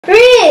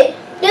3,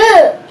 2,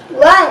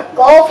 1,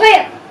 go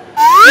film!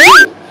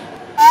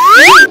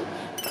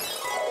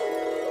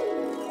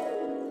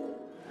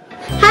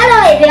 Hello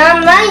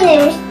everyone, my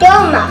name is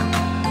Toma.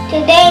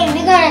 Today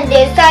we're gonna do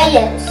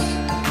science.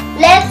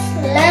 Let's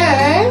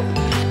learn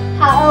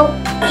how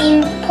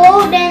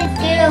important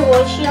to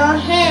wash your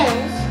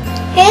hands.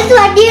 Here's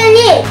what you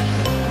need: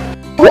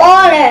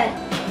 water,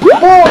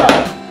 bowl,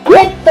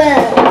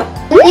 ribbon,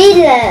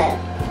 cleaner,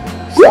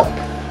 soap.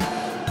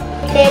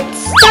 Let's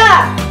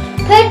start.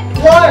 Put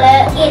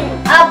water in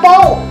a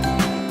bowl.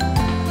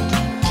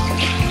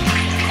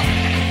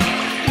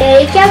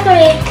 Very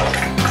carefully.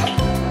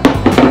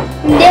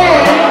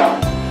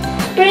 Then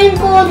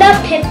sprinkle the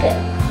pepper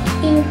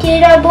into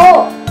the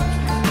bowl.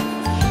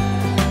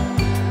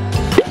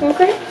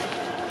 Okay?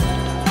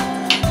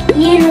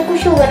 家の胡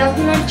椒がなく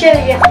なっちゃう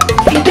じゃん。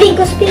スプリン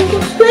クルスプリンク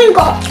ルスプリンク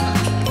ル。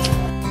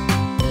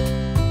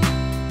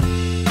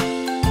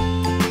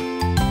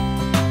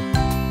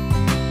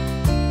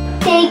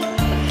Take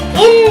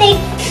index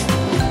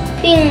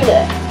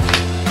finger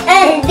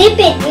and dip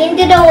it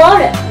into the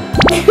water.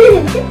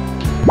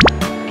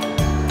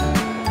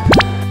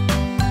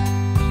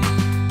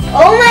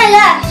 Oh my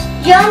gosh,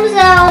 germs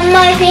are on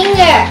my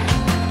finger.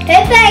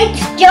 Pepper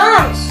eats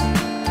germs.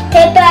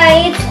 Pepper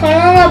eats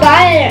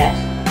coronavirus.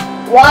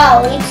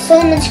 Wow, it's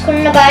so much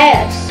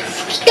coronavirus.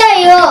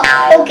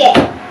 Okay.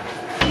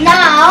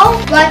 Now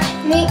watch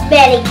me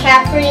very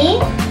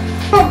carefully.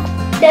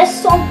 There's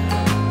soap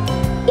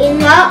in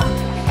the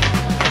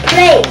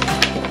plate.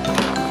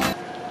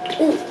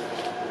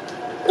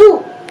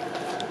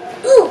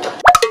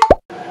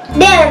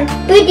 Then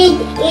put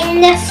it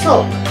in the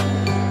soap.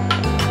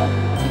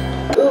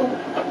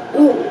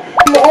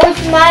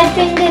 Wash my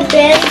finger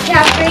very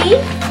carefully.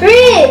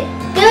 3,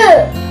 2,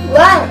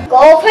 1,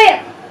 go for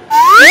it.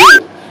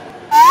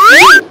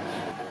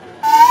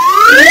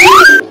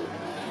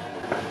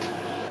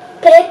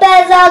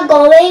 Papers are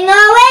going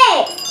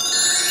away.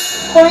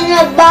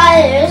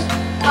 Coronavirus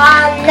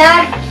are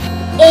not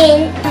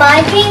in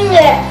my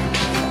finger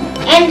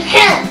and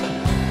hand.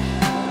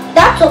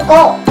 That's a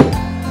goal.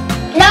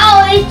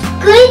 Now it's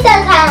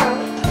glitter time.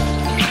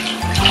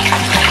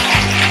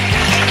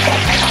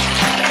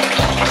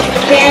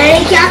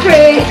 Very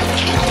carefully.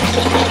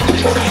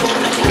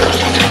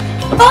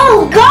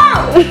 Oh,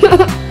 gone!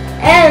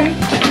 And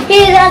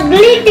here's a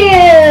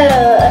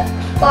glitter.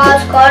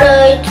 What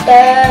color is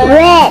that?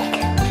 Red.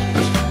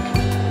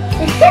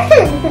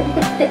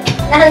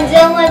 何で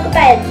も答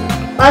える。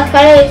What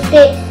color is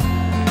this?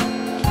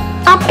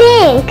 A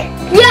pink.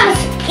 Yes,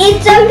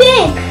 it's a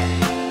pink.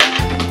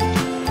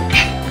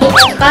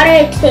 What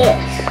color is this?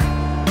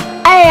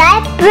 A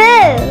light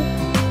blue.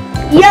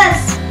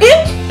 Yes,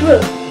 it's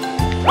blue.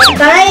 What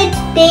color is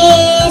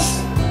this?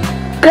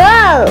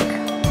 Gold.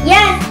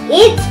 Yes,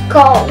 it's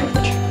gold.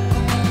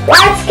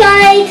 What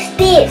color is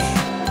this?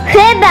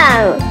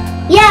 Silver.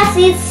 Yes,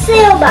 it's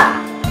silver.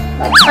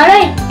 What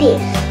color is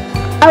this?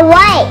 A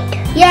white.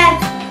 Yes,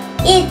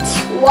 it's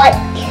white.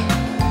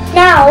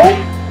 Now,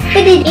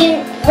 put it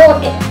in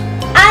water.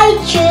 I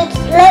choose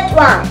red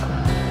one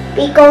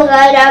because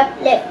I love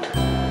red.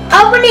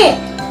 Open it.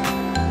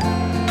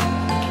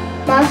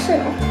 回す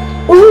の?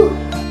 Ooh.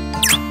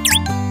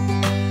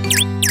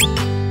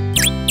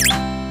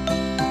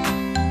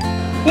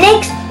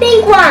 Next,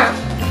 pink one.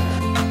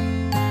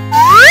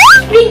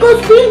 Sprinkle,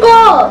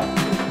 sprinkle.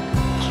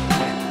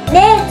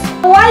 Next,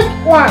 white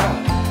one.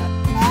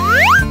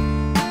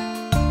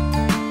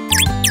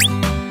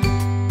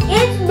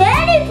 It's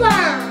very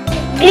fun.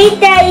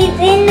 Glitter is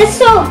in the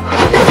soap.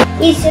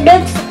 It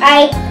looks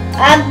like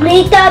a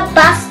glitter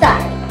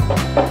bastard.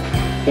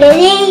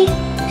 Ready,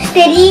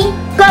 steady,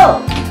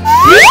 go.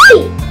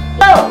 Ready,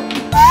 go.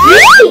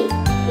 Ready,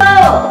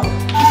 go.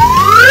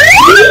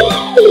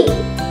 Ready.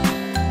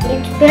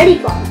 It's very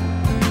fun.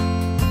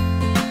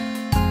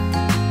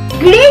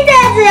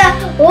 Glitters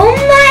on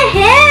my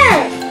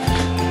hand.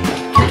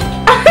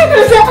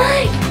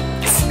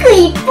 つく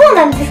一方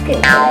なんですけど、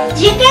受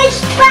験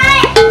失敗。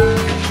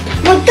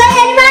もう一回や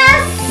りま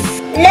す。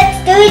Let's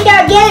do it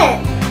again.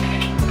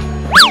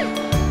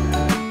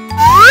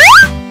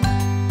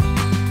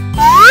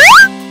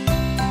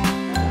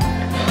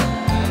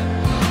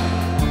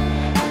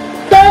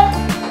 First,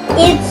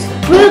 it's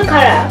blue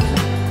color.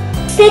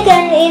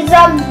 Second is a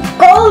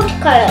gold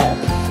color.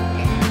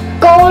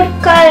 Gold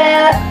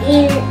color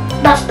in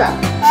mustard.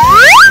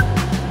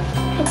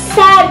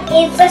 Third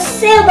is a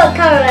silver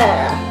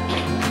color.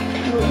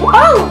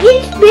 Wow,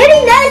 it's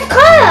very nice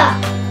color.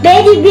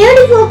 Very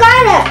beautiful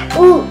color.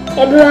 Ooh,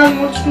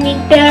 everyone watch me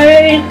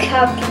very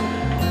carefully.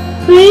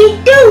 3,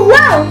 2,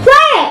 1,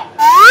 fire!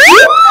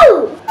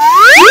 Woo!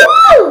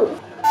 Woo!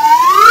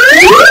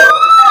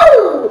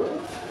 Woo!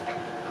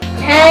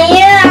 Can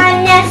you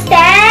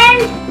understand?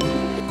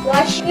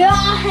 Wash your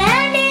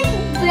hand is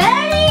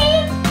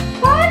very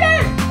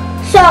important.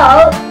 So,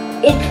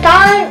 it's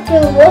time to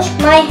wash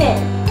my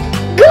hand.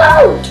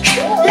 Go!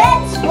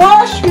 Let's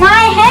wash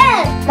my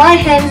hands. My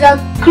hands are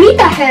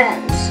glitter hands.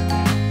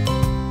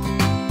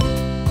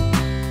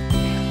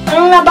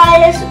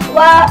 Coronavirus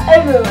were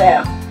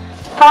everywhere.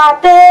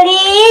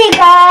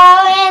 Paprika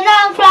and the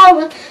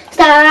flowers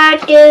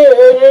start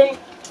to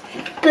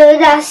put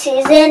the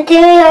seeds into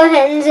your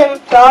hands and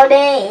float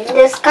in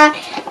the sky.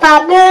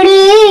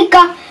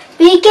 Paprika,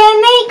 we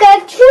can make a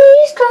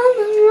trees come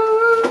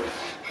along.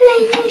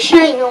 Let you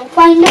shine and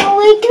find a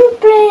way to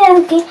play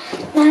again.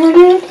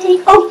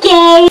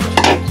 Okay.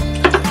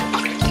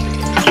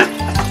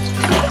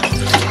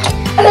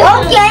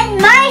 Okay,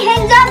 my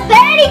hands are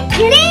very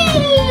clean.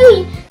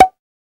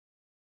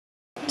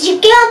 実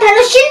験を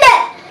楽しん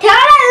で手洗い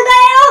うが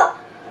い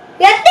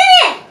をやって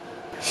ね。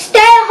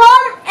Stay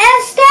home and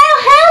stay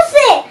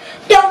healthy.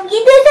 Don't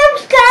forget to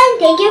subscribe.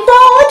 Thank you for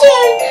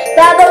watching.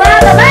 Bye bye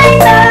bye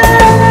bye bye.